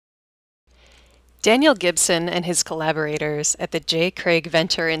Daniel Gibson and his collaborators at the J. Craig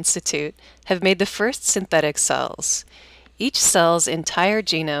Venter Institute have made the first synthetic cells. Each cell's entire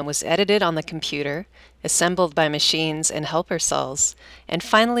genome was edited on the computer, assembled by machines and helper cells, and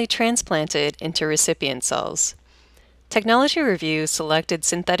finally transplanted into recipient cells. Technology Review selected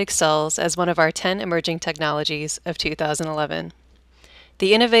synthetic cells as one of our 10 emerging technologies of 2011.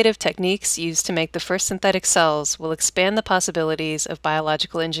 The innovative techniques used to make the first synthetic cells will expand the possibilities of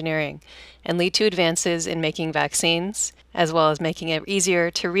biological engineering and lead to advances in making vaccines, as well as making it easier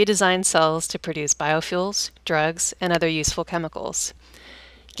to redesign cells to produce biofuels, drugs, and other useful chemicals.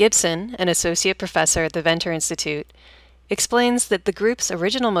 Gibson, an associate professor at the Venter Institute, explains that the group's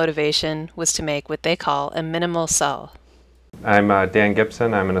original motivation was to make what they call a minimal cell. I'm Dan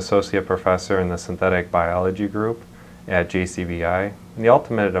Gibson. I'm an associate professor in the synthetic biology group at JCVI. And the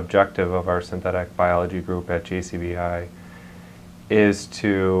ultimate objective of our synthetic biology group at JCVI is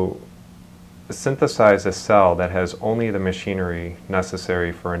to synthesize a cell that has only the machinery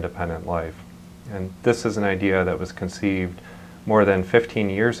necessary for independent life. And this is an idea that was conceived more than 15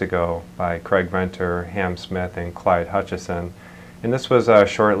 years ago by Craig Venter, Ham Smith, and Clyde Hutchison. And this was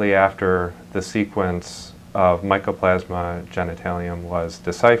shortly after the sequence of Mycoplasma genitalium was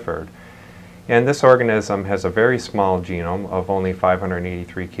deciphered. And this organism has a very small genome of only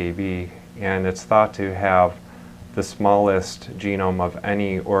 583 kb, and it's thought to have the smallest genome of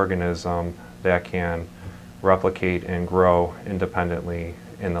any organism that can replicate and grow independently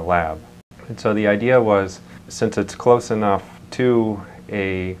in the lab. And so the idea was, since it's close enough to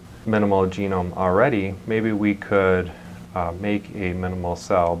a minimal genome already, maybe we could make a minimal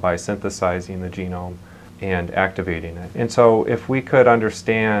cell by synthesizing the genome and activating it. And so if we could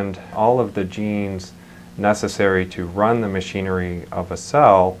understand all of the genes necessary to run the machinery of a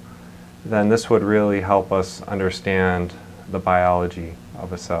cell, then this would really help us understand the biology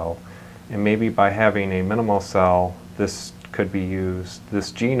of a cell. And maybe by having a minimal cell, this could be used,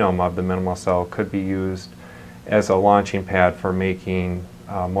 this genome of the minimal cell could be used as a launching pad for making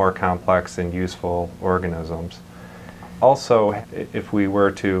more complex and useful organisms. Also, if we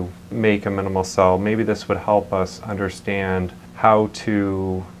were to make a minimal cell, maybe this would help us understand how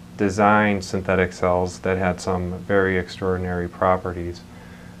to design synthetic cells that had some very extraordinary properties,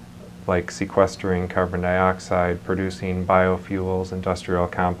 like sequestering carbon dioxide, producing biofuels, industrial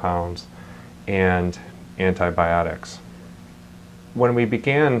compounds, and antibiotics. When we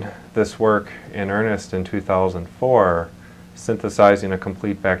began this work in earnest in 2004, synthesizing a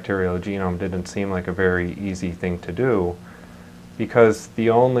complete bacterial genome didn't seem like a very easy thing to do, because the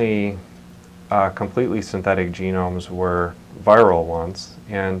only completely synthetic genomes were viral ones,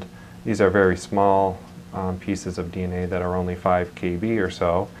 and these are very small pieces of DNA that are only 5 kb or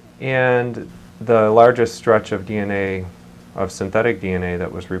so. And the largest stretch of DNA, of synthetic DNA,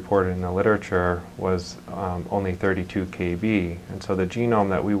 that was reported in the literature was only 32 kb. And so the genome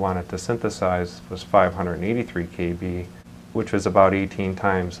that we wanted to synthesize was 583 kb, which was about 18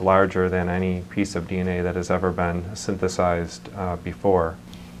 times larger than any piece of DNA that has ever been synthesized before.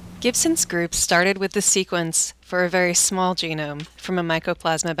 Gibson's group started with the sequence for a very small genome from a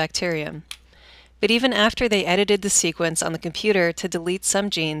Mycoplasma bacterium. But even after they edited the sequence on the computer to delete some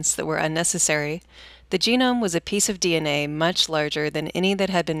genes that were unnecessary, the genome was a piece of DNA much larger than any that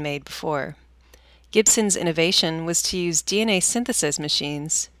had been made before. Gibson's innovation was to use DNA synthesis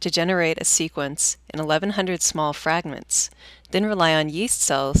machines to generate a sequence in 1,100 small fragments, then rely on yeast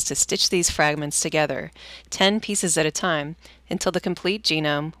cells to stitch these fragments together, 10 pieces at a time, until the complete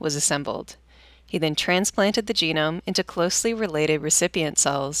genome was assembled. He then transplanted the genome into closely related recipient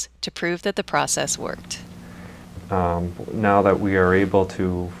cells to prove that the process worked. Now that we are able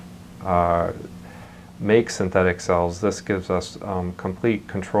to make synthetic cells, this gives us complete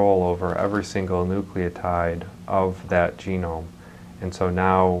control over every single nucleotide of that genome. And so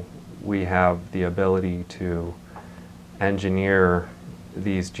now we have the ability to engineer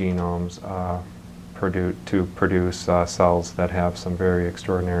these genomes to produce cells that have some very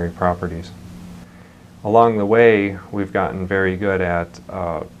extraordinary properties. Along the way, we've gotten very good at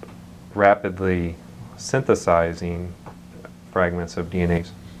rapidly synthesizing fragments of DNA.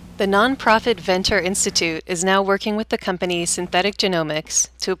 The nonprofit Venter Institute is now working with the company Synthetic Genomics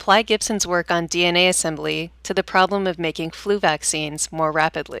to apply Gibson's work on DNA assembly to the problem of making flu vaccines more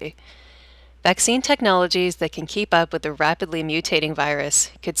rapidly. Vaccine technologies that can keep up with the rapidly mutating virus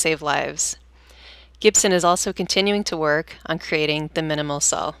could save lives. Gibson is also continuing to work on creating the minimal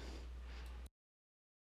cell.